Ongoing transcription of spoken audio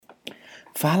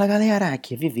Fala galera,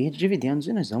 aqui é Viver de Dividendos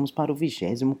e nós vamos para o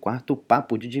 24º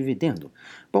Papo de Dividendo.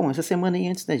 Bom, essa semana aí,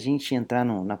 antes da gente entrar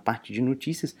na parte de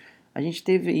notícias, a gente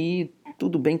teve aí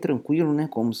tudo bem tranquilo, né,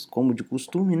 como de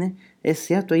costume, né,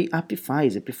 exceto aí a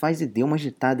Pfizer. A Pfizer deu uma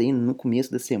agitada aí no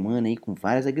começo da semana aí com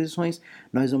várias aquisições,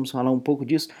 nós vamos falar um pouco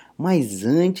disso, mas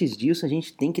antes disso a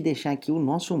gente tem que deixar aqui o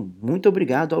nosso muito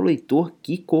obrigado ao leitor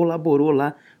que colaborou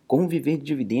lá com o Viver de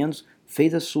Dividendos,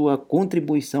 fez a sua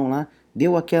contribuição lá,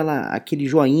 deu aquele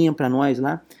joinha para nós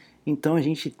lá. Então a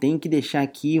gente tem que deixar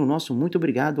aqui o nosso muito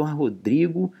obrigado a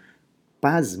Rodrigo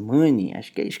Pasmani.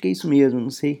 Acho que é isso mesmo, não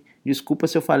sei. Desculpa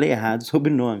se eu falei errado o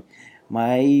sobrenome.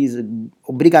 Mas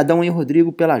obrigadão aí,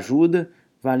 Rodrigo, pela ajuda.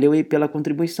 Valeu aí pela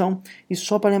contribuição. E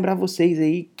só para lembrar vocês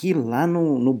aí que lá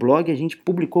no blog a gente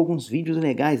publicou alguns vídeos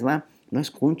legais lá. Nós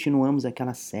continuamos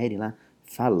aquela série lá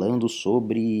falando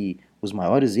sobre os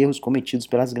maiores erros cometidos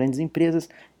pelas grandes empresas.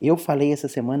 Eu falei essa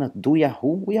semana do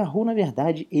Yahoo. O Yahoo, na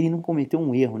verdade, ele não cometeu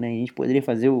um erro, né? A gente poderia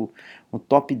fazer um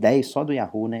top 10 só do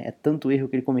Yahoo, né? É tanto erro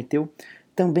que ele cometeu.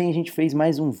 Também a gente fez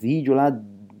mais um vídeo lá,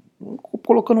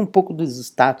 colocando um pouco dos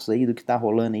status aí, do que está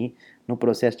rolando aí no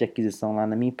processo de aquisição lá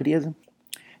na minha empresa.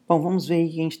 Bom, vamos ver aí o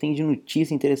que a gente tem de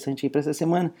notícia interessante aí para essa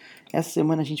semana. Essa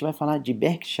semana a gente vai falar de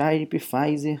Berkshire,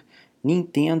 Pfizer,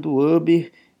 Nintendo,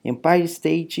 Uber, Empire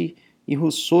State e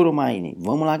Russoro Mine.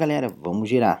 Vamos lá, galera, vamos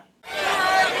girar.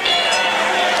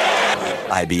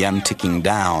 IBM ticking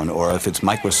down, or if it's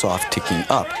Microsoft ticking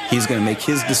up, he's going to make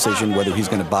his decision whether he's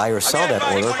going to buy or sell that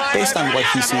order based on what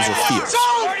he sees or feels.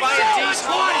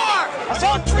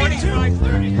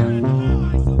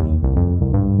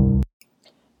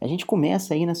 A gente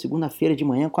começa aí na segunda-feira de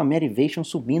manhã com a Merivation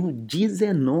subindo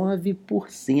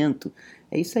 19%.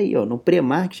 É isso aí, ó. No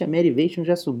pré-market a Merivation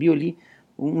já subiu ali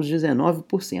uns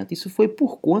 19%. Isso foi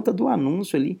por conta do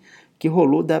anúncio ali que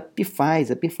rolou da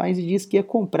Pfizer. A Pfizer disse que ia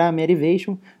comprar a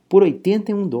Merivation por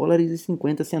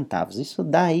 $81,50. Isso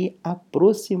dá aí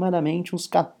aproximadamente uns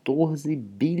 14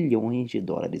 bilhões de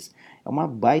dólares. É uma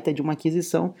baita de uma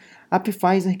aquisição. A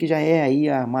Pfizer, que já é aí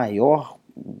a maior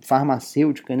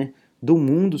farmacêutica, né, do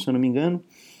mundo, se eu não me engano,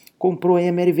 comprou aí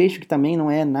a Merivation, que também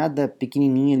não é nada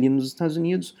pequenininha ali nos Estados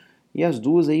Unidos, e as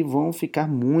duas aí vão ficar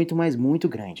muito, mas muito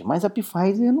grande. Mas a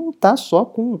Pfizer não está só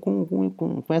com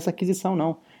essa aquisição,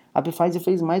 não. A Pfizer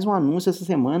fez mais um anúncio essa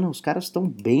semana, os caras estão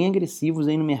bem agressivos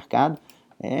aí no mercado.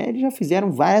 Eles já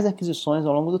fizeram várias aquisições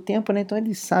ao longo do tempo, né? Então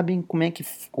eles sabem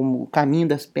como o caminho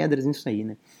das pedras nisso aí,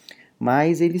 né?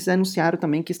 Mas eles anunciaram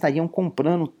também que estariam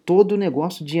comprando todo o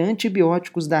negócio de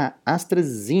antibióticos da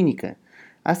AstraZeneca.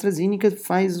 A AstraZeneca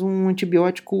faz um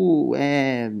antibiótico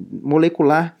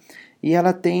molecular e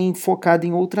ela tem focado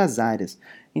em outras áreas.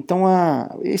 Então,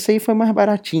 esse aí foi mais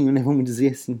baratinho, né, vamos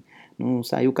dizer assim. Não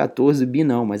saiu 14 bi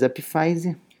não, mas a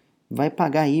Pfizer vai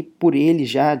pagar aí por ele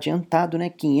já adiantado, né,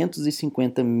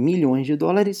 550 milhões de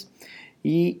dólares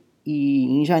e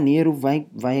em janeiro vai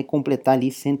completar ali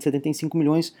 175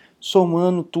 milhões,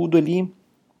 somando tudo ali,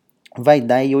 vai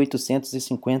dar aí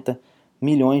 850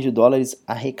 milhões de dólares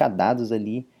arrecadados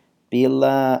ali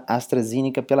pela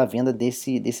AstraZeneca, pela venda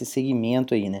desse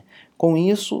segmento aí, né? Com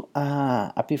isso,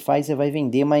 a Pfizer vai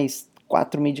vender mais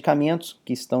 4 medicamentos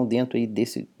que estão dentro aí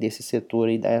desse setor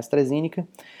aí da AstraZeneca,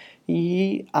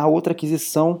 e a outra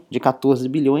aquisição de 14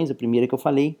 bilhões, a primeira que eu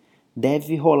falei,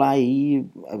 deve rolar aí,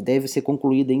 deve ser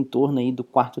concluída em torno aí do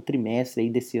quarto trimestre aí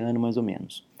desse ano, mais ou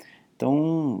menos.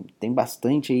 Então, tem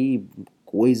bastante aí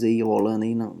coisa aí rolando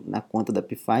aí na conta da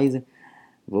Pfizer.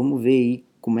 Vamos ver aí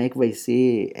como é que vai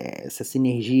ser essa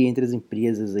sinergia entre as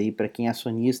empresas aí. Para quem é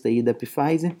acionista aí da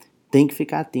Pfizer, tem que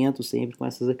ficar atento sempre com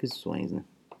essas aquisições, né?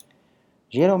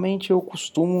 Geralmente eu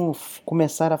costumo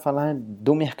começar a falar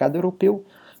do mercado europeu,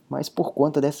 mas por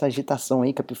conta dessa agitação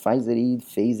aí que a Pfizer aí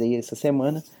fez aí essa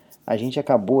semana, a gente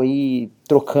acabou aí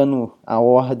trocando a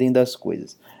ordem das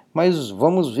coisas. Mas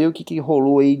vamos ver o que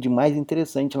rolou aí de mais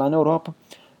interessante lá na Europa.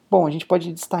 Bom, a gente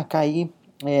pode destacar aí,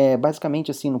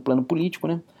 basicamente assim, no plano político,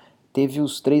 né? Teve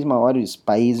os 3 maiores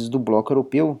países do bloco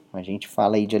europeu, a gente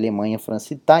fala aí de Alemanha,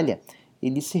 França e Itália.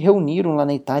 Eles se reuniram lá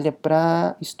na Itália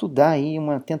para estudar aí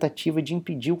uma tentativa de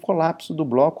impedir o colapso do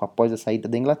bloco após a saída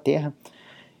da Inglaterra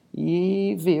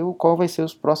e ver qual vai ser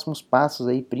os próximos passos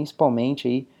aí, principalmente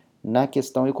aí na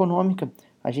questão econômica.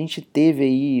 A gente teve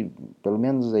aí, pelo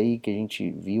menos aí que a gente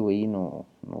viu aí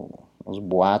nos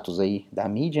boatos aí da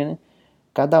mídia, né?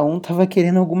 Cada um estava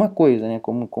querendo alguma coisa, né?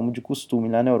 Como de costume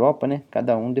lá na Europa, né?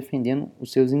 Cada um defendendo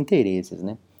os seus interesses,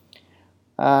 né?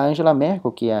 A Angela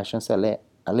Merkel, que é a chanceler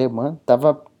alemã,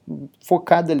 estava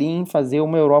focada ali em fazer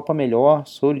uma Europa melhor,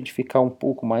 solidificar um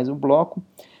pouco mais o bloco.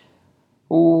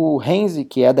 O Renzi,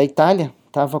 que é da Itália,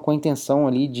 estava com a intenção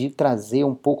ali de trazer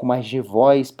um pouco mais de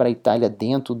voz para a Itália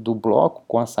dentro do bloco,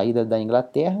 com a saída da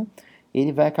Inglaterra.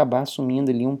 Ele vai acabar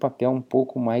assumindo ali um papel um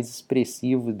pouco mais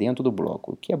expressivo dentro do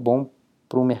bloco, o que é bom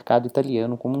para o mercado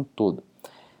italiano como um todo.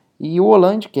 E o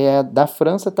Hollande, que é da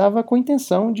França, estava com a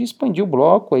intenção de expandir o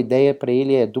bloco. A ideia para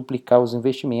ele é duplicar os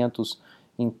investimentos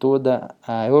em toda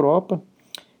a Europa.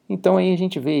 Então aí a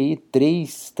gente vê aí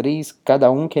três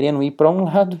cada um querendo ir para um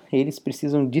lado. Eles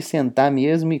precisam de sentar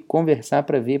mesmo e conversar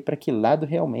para ver para que lado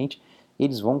realmente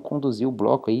eles vão conduzir o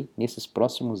bloco aí nesses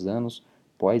próximos anos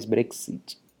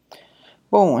pós-Brexit.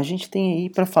 Bom, a gente tem aí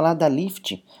para falar da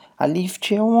Lyft. A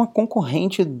Lyft é uma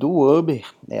concorrente do Uber,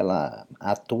 ela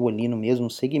atua ali no mesmo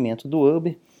segmento do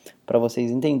Uber. Para vocês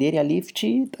entenderem, a Lyft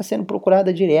está sendo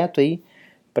procurada direto aí,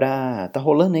 tá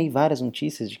rolando aí várias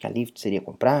notícias de que a Lyft seria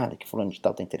comprada, que fulano de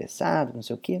tal está interessado, não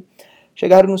sei o quê.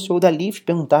 Chegaram no CEO da Lyft,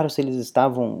 perguntaram se eles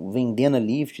estavam vendendo a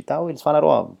Lyft e tal, eles falaram,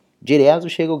 ó, direto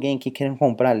chega alguém aqui querendo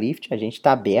comprar a Lyft, a gente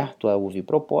está aberto a ouvir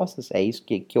propostas, é isso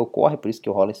que ocorre, por isso que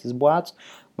rola esses boatos,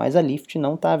 mas a Lyft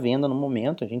não está à venda no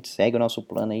momento, a gente segue o nosso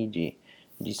plano aí de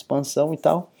expansão e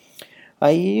tal.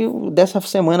 Aí, dessa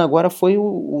semana agora foi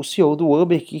o CEO do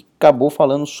Uber que acabou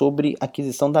falando sobre a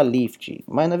aquisição da Lyft,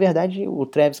 mas na verdade o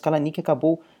Travis Kalanick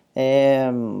acabou,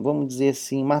 vamos dizer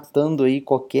assim, matando aí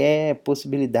qualquer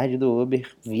possibilidade do Uber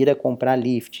vir a comprar a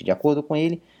Lyft. De acordo com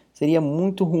ele, seria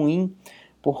muito ruim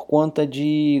por conta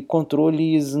de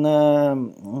controles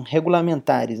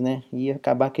regulamentares, né? Ia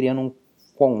acabar criando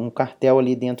um cartel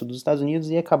ali dentro dos Estados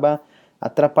Unidos e acabar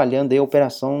atrapalhando aí a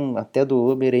operação até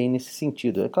do Uber aí nesse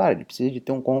sentido. É claro, ele precisa de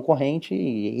ter um concorrente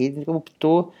e ele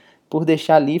optou por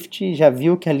deixar a Lyft, já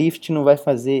viu que a Lyft não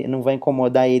vai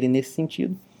incomodar ele nesse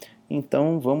sentido,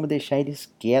 então vamos deixar eles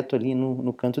quietos ali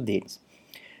no canto deles.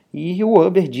 E o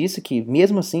Uber disse que,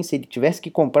 mesmo assim, se ele tivesse que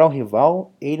comprar o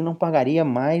rival, ele não pagaria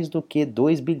mais do que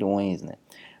 2 bilhões, né?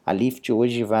 A Lyft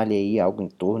hoje vale aí algo em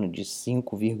torno de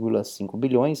 5,5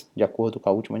 bilhões, de acordo com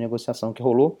a última negociação que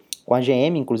rolou com a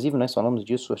GM, inclusive nós falamos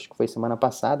disso, acho que foi semana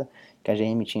passada, que a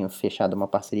GM tinha fechado uma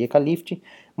parceria com a Lyft,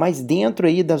 mas dentro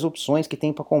aí das opções que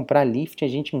tem para comprar a Lyft, a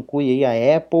gente inclui aí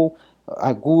a Apple,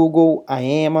 a Google, a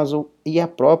Amazon e a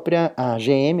própria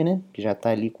GM, né, que já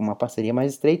está ali com uma parceria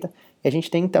mais estreita, e a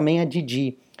gente tem também a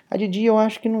Didi. A Didi eu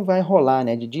acho que não vai rolar,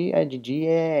 né, a Didi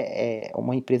é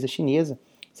uma empresa chinesa,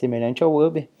 semelhante ao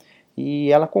Uber,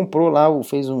 e ela comprou lá,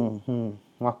 fez um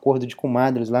acordo de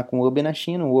comadres lá com o Uber na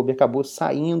China. O Uber acabou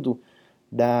saindo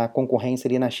da concorrência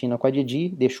ali na China com a Didi,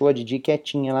 deixou a Didi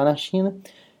quietinha lá na China,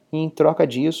 e em troca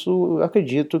disso, eu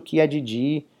acredito que a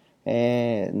Didi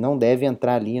não deve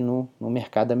entrar ali no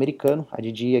mercado americano. A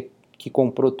Didi é que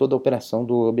comprou toda a operação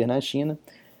do Uber na China,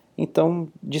 então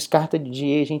descarta a Didi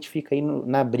e a gente fica aí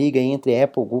na briga entre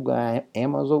Apple, Google,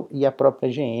 Amazon e a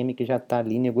própria GM, que já está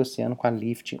ali negociando com a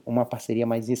Lyft uma parceria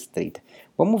mais estreita.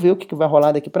 Vamos ver o que vai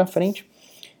rolar daqui para frente.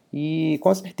 E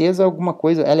com certeza alguma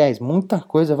coisa, aliás, muita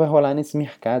coisa vai rolar nesse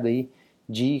mercado aí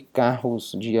de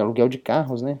carros, de aluguel de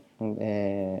carros, né?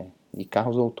 De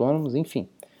carros autônomos, enfim.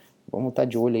 Vamos estar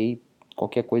de olho aí,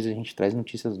 qualquer coisa a gente traz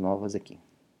notícias novas aqui.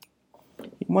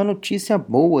 E uma notícia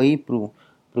boa aí para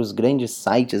os grandes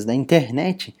sites da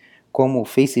internet, como o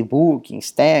Facebook,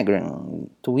 Instagram,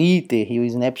 Twitter e o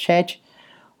Snapchat.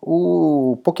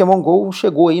 O Pokémon GO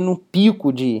chegou aí no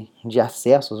pico de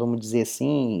acessos, vamos dizer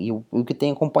assim, e o que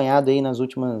tem acompanhado aí nos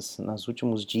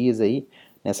últimos dias aí,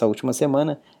 nessa última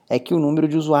semana, é que o número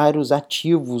de usuários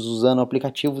ativos usando o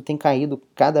aplicativo tem caído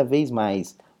cada vez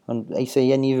mais. Isso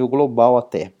aí a nível global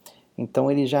até. Então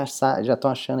eles já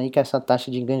estão achando aí que essa taxa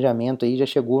de engajamento aí já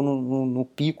chegou no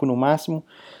pico, no máximo,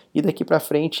 e daqui para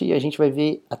frente a gente vai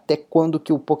ver até quando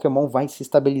que o Pokémon vai se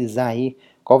estabilizar aí,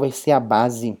 qual vai ser a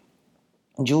base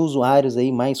de usuários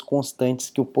aí mais constantes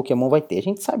que o Pokémon vai ter. A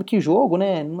gente sabe que jogo,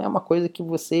 né, não é uma coisa que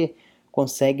você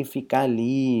consegue ficar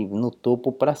ali no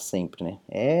topo para sempre,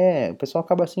 né? O pessoal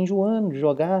acaba se enjoando de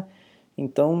jogar,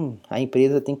 então a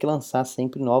empresa tem que lançar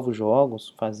sempre novos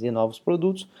jogos, fazer novos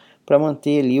produtos para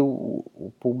manter ali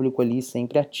o público ali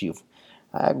sempre ativo.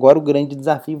 Agora o grande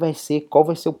desafio vai ser qual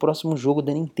vai ser o próximo jogo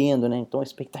da Nintendo, né? Então a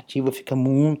expectativa fica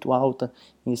muito alta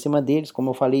em cima deles, como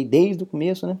eu falei desde o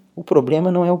começo, né? O problema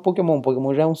não é o Pokémon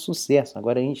já é um sucesso.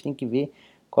 Agora a gente tem que ver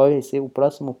qual vai ser o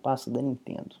próximo passo da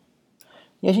Nintendo.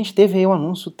 E a gente teve aí um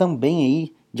anúncio também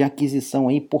aí de aquisição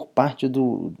aí por parte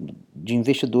de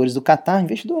investidores do Catar.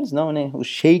 Investidores não, né? Os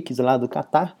sheiks lá do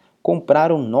Catar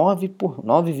compraram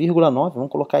 9,9, vamos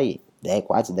colocar aí,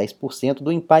 quase 10%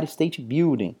 do Empire State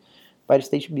Building. Empire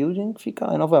State Building fica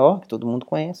lá em Nova York, todo mundo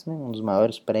conhece, né? Um dos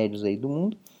maiores prédios aí do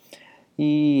mundo.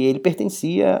 E ele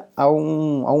pertencia a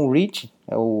um REIT,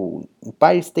 é o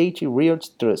Empire State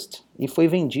Realty Trust, e foi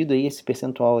vendido aí esse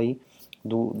percentual aí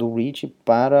do REIT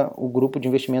para o grupo de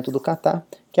investimento do Catar,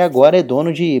 que agora é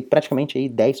dono de praticamente aí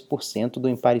 10% do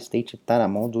Empire State, está na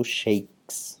mão dos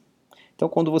sheiks. Então,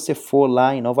 quando você for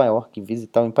lá em Nova York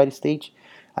visitar o Empire State,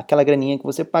 aquela graninha que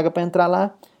você paga para entrar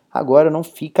lá, agora não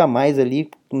fica mais ali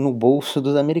no bolso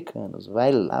dos americanos,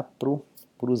 vai lá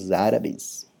para os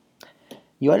árabes.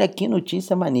 E olha que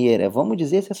notícia maneira, vamos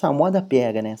dizer se essa moda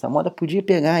pega, né? Essa moda podia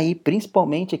pegar aí,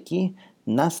 principalmente aqui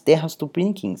nas terras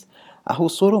tupiniquins. A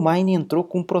Rossoro Mine entrou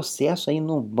com um processo aí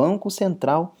no Banco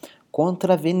Central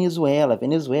contra a Venezuela. A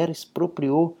Venezuela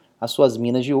expropriou as suas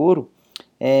minas de ouro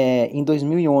em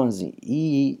 2011.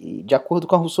 E de acordo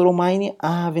com a Rossoro Mine,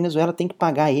 a Venezuela tem que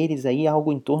pagar a eles aí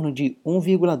algo em torno de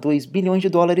 1,2 bilhões de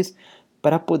dólares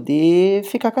para poder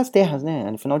ficar com as terras, né?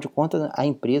 Afinal de contas, a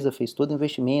empresa fez todo o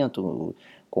investimento,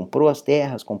 comprou as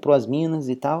terras, comprou as minas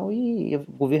e tal, e o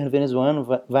governo venezuelano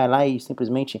vai lá e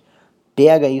simplesmente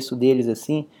pega isso deles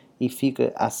assim e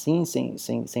fica assim,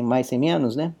 sem mais, sem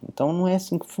menos, né? Então não é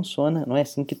assim que funciona, não é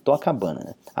assim que toca a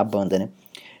banda, né?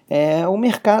 O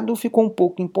mercado ficou um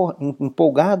pouco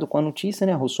empolgado com a notícia,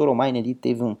 né? A Rossoro Mine ali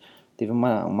teve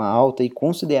uma alta aí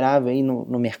considerável aí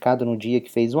no mercado no dia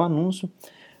que fez o anúncio.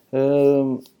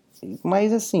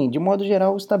 Mas assim, de modo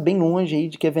geral, está bem longe aí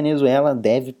de que a Venezuela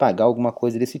deve pagar alguma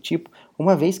coisa desse tipo,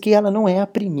 uma vez que ela não é a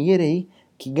primeira aí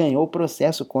que ganhou o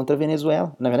processo contra a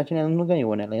Venezuela. Na verdade, ela não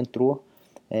ganhou, né? Ela entrou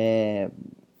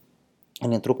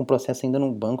com o processo ainda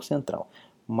no Banco Central.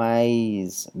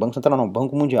 Mas, Banco Central não,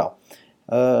 Banco Mundial.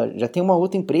 Já tem uma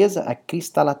outra empresa, a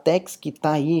Cristalatex, que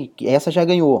está aí, que essa já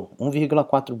ganhou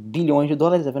 1,4 bilhões de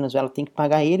dólares, a Venezuela tem que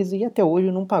pagar eles e até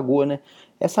hoje não pagou, né?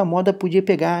 Essa moda podia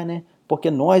pegar, né? Porque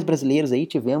nós brasileiros aí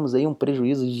tivemos aí um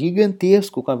prejuízo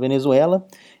gigantesco com a Venezuela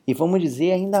e vamos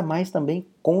dizer ainda mais também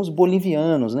com os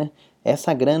bolivianos, né?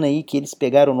 Essa grana aí que eles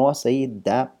pegaram nossa aí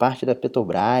da parte da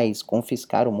Petrobras,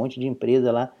 confiscaram um monte de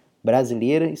empresa lá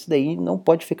brasileira, isso daí não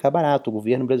pode ficar barato, o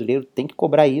governo brasileiro tem que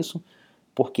cobrar isso,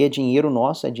 porque é dinheiro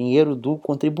nosso, é dinheiro do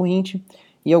contribuinte,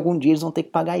 e algum dia eles vão ter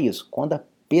que pagar isso. Quando a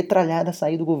petralhada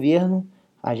sair do governo,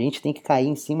 a gente tem que cair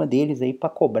em cima deles aí para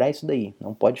cobrar isso daí.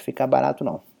 Não pode ficar barato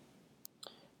não.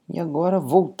 E agora,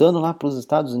 voltando lá para os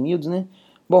Estados Unidos, né?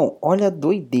 Bom, olha a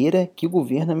doideira que o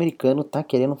governo americano está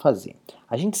querendo fazer.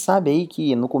 A gente sabe aí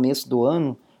que no começo do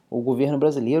ano, o governo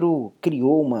brasileiro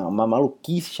criou uma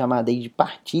maluquice chamada aí de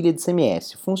partilha de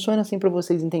CMS. Funciona assim para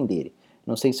vocês entenderem.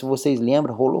 Não sei se vocês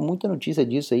lembram, rolou muita notícia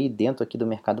disso aí dentro aqui do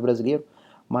mercado brasileiro,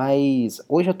 mas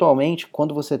hoje atualmente,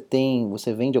 quando você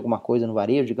vende alguma coisa no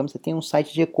varejo, digamos, você tem um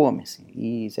site de e-commerce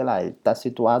e, sei lá, ele está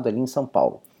situado ali em São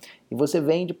Paulo, e você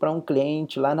vende para um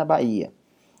cliente lá na Bahia.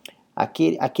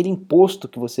 Aquele imposto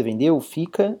que você vendeu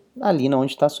fica ali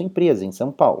onde está a sua empresa, em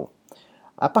São Paulo.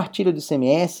 A partilha do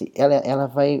ICMS, ela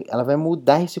vai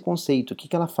mudar esse conceito. O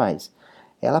que ela faz?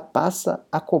 Ela passa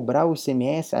a cobrar o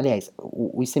ICMS, aliás,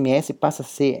 o ICMS passa a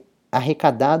ser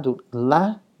arrecadado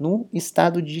lá no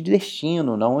estado de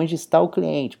destino, onde está o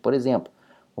cliente. Por exemplo,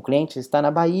 o cliente está na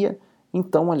Bahia,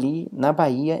 então ali na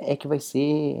Bahia é que vai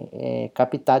ser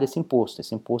captado esse imposto.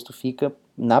 Esse imposto fica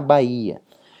na Bahia.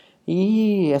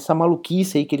 E essa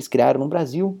maluquice aí que eles criaram no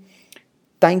Brasil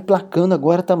está emplacando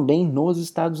agora também nos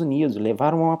Estados Unidos.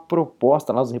 Levaram uma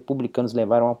proposta lá, os republicanos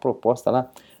levaram uma proposta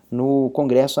lá no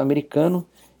Congresso americano,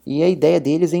 e a ideia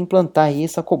deles é implantar aí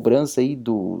essa cobrança aí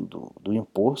do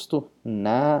imposto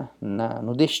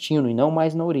no destino e não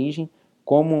mais na origem,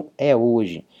 como é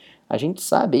hoje. A gente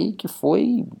sabe aí que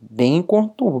foi bem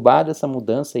conturbada essa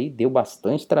mudança aí, deu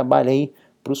bastante trabalho aí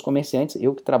para os comerciantes.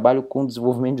 Eu que trabalho com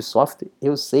desenvolvimento de software,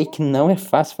 eu sei que não é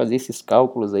fácil fazer esses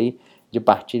cálculos aí de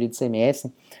partilha de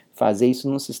CMS, fazer isso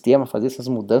no sistema, fazer essas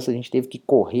mudanças, a gente teve que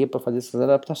correr para fazer essas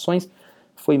adaptações,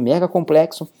 foi mega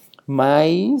complexo,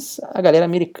 mas a galera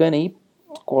americana aí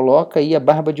coloca aí a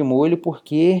barba de molho,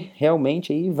 porque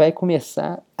realmente aí vai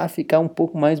começar a ficar um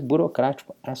pouco mais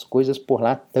burocrático as coisas por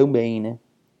lá também, né?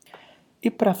 E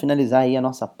para finalizar aí a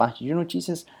nossa parte de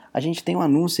notícias, a gente tem um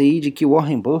anúncio aí de que o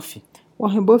Warren Buffett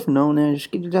não, né? Acho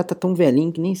que ele já tá tão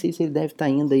velhinho que nem sei se ele deve estar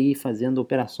indo aí fazendo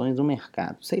operações no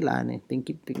mercado. Sei lá, né? Tem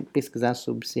que pesquisar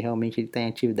sobre se realmente ele está em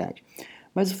atividade.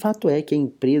 Mas o fato é que a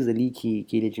empresa ali que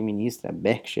ele administra, a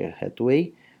Berkshire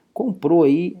Hathaway, comprou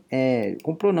aí,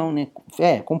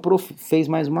 fez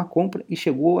mais uma compra e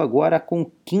chegou agora com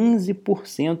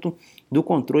 15% do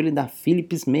controle da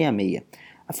Phillips 66.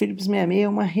 A Phillips 66 é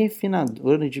uma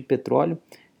refinadora de petróleo,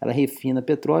 ela refina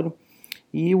petróleo,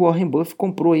 e o Warren Buffett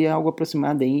comprou aí algo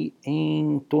aproximado aí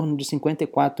em torno de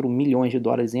 54 milhões de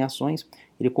dólares em ações.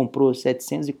 Ele comprou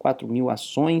 704 mil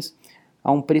ações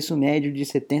a um preço médio de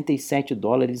 77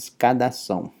 dólares cada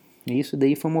ação. E isso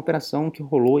daí foi uma operação que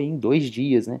rolou em 2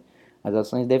 dias, né? As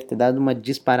ações devem ter dado uma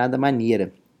disparada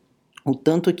maneira. O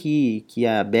tanto que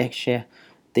a Berkshire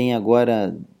tem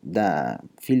agora da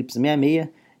Phillips 66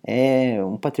 é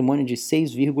um patrimônio de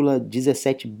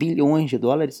 6,17 bilhões de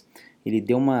dólares. Ele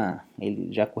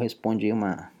já corresponde a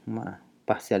uma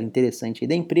parcela interessante aí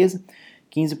da empresa,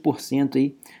 15%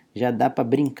 aí já dá para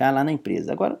brincar lá na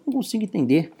empresa. Agora, não consigo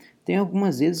entender, tem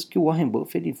algumas vezes que o Warren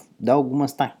Buffett ele dá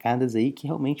algumas tacadas aí que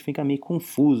realmente fica meio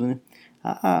confuso, né?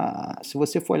 Se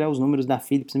você for olhar os números da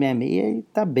Phillips 66, ele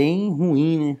tá bem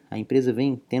ruim, né? A empresa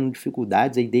vem tendo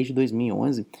dificuldades aí desde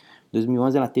 2011.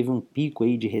 2011 ela teve um pico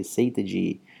aí de receita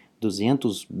de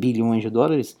 200 bilhões de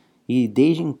dólares e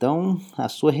desde então a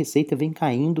sua receita vem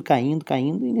caindo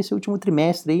e nesse último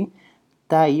trimestre aí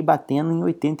tá aí batendo em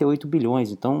 88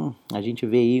 bilhões. Então a gente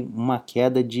vê aí uma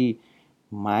queda de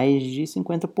mais de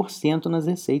 50% nas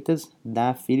receitas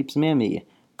da Phillips 66.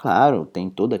 Claro, tem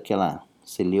toda aquela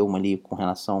celeuma ali com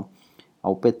relação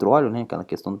ao petróleo, né, aquela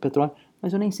questão do petróleo,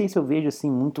 mas eu nem sei se eu vejo assim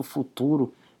muito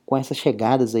futuro com essas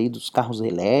chegadas aí dos carros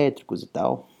elétricos e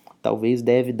tal. Talvez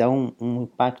deve dar um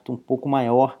impacto um pouco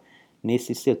maior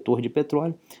nesse setor de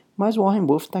petróleo, mas o Warren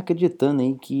Buffett está acreditando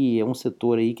aí que é um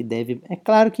setor aí que deve, é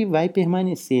claro que vai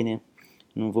permanecer, né?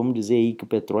 Não vamos dizer aí que o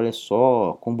petróleo é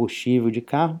só combustível de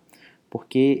carro,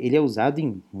 porque ele é usado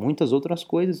em muitas outras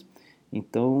coisas,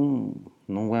 então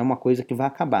não é uma coisa que vai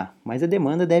acabar, mas a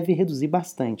demanda deve reduzir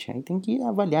bastante. Aí tem que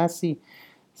avaliar se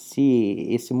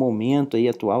esse momento aí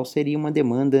atual seria uma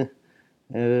demanda,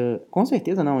 com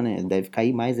certeza não, né? Deve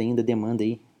cair mais ainda a demanda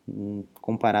aí,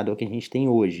 comparado ao que a gente tem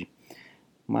hoje.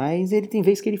 Mas ele tem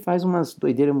vezes que ele faz umas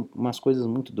doideiras, umas coisas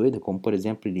muito doidas, como por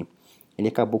exemplo, ele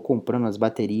acabou comprando as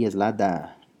baterias lá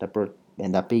da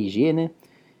P&G, né?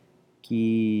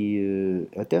 Que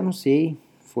eu até não sei,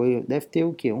 deve ter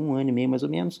o que? 1 ano e meio mais ou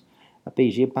menos. A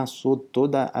P&G passou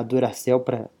toda a Duracell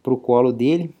para o colo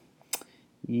dele.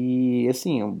 E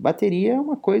assim, bateria é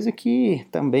uma coisa que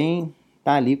também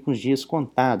tá ali com os dias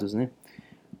contados, né?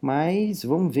 Mas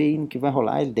vamos ver aí no que vai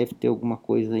rolar, ele deve ter alguma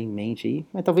coisa em mente aí.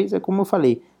 Mas talvez é como eu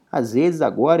falei, às vezes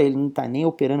agora ele não tá nem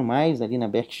operando mais ali na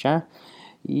Berkshire.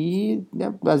 E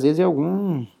né, às vezes é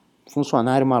algum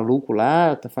funcionário maluco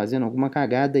lá, tá fazendo alguma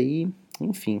cagada aí,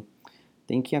 enfim.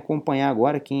 Tem que acompanhar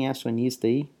agora quem é acionista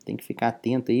aí, tem que ficar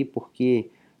atento aí, porque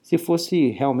se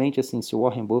fosse realmente assim, se o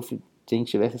Warren Buffett, se a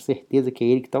gente tivesse certeza que é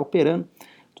ele que está operando,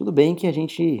 tudo bem que a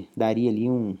gente daria ali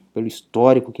pelo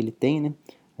histórico que ele tem, né?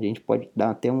 A gente pode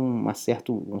dar até um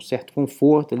certo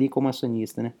conforto ali como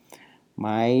acionista, né?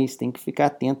 Mas tem que ficar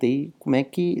atento aí como é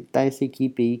que tá essa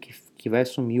equipe aí que vai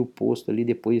assumir o posto ali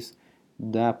depois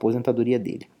da aposentadoria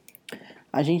dele.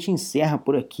 A gente encerra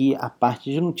por aqui a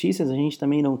parte de notícias, a gente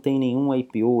também não tem nenhum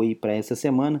IPO aí para essa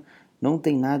semana, não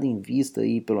tem nada em vista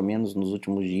aí, pelo menos nos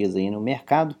últimos dias aí no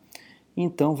mercado,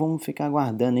 então vamos ficar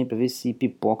aguardando aí para ver se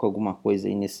pipoca alguma coisa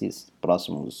aí nesses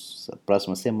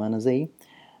próximas semanas aí.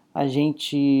 A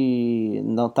gente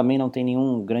também não tem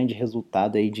nenhum grande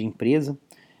resultado aí de empresa,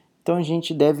 então a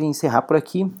gente deve encerrar por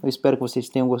aqui. Eu espero que vocês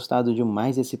tenham gostado de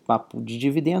mais esse papo de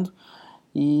dividendo.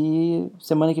 E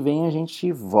semana que vem a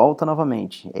gente volta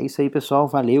novamente. É isso aí, pessoal.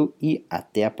 Valeu e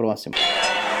até a próxima.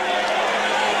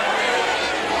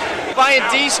 Buying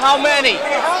D's, how many?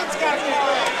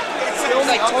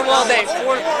 Like total all day,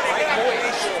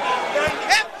 4.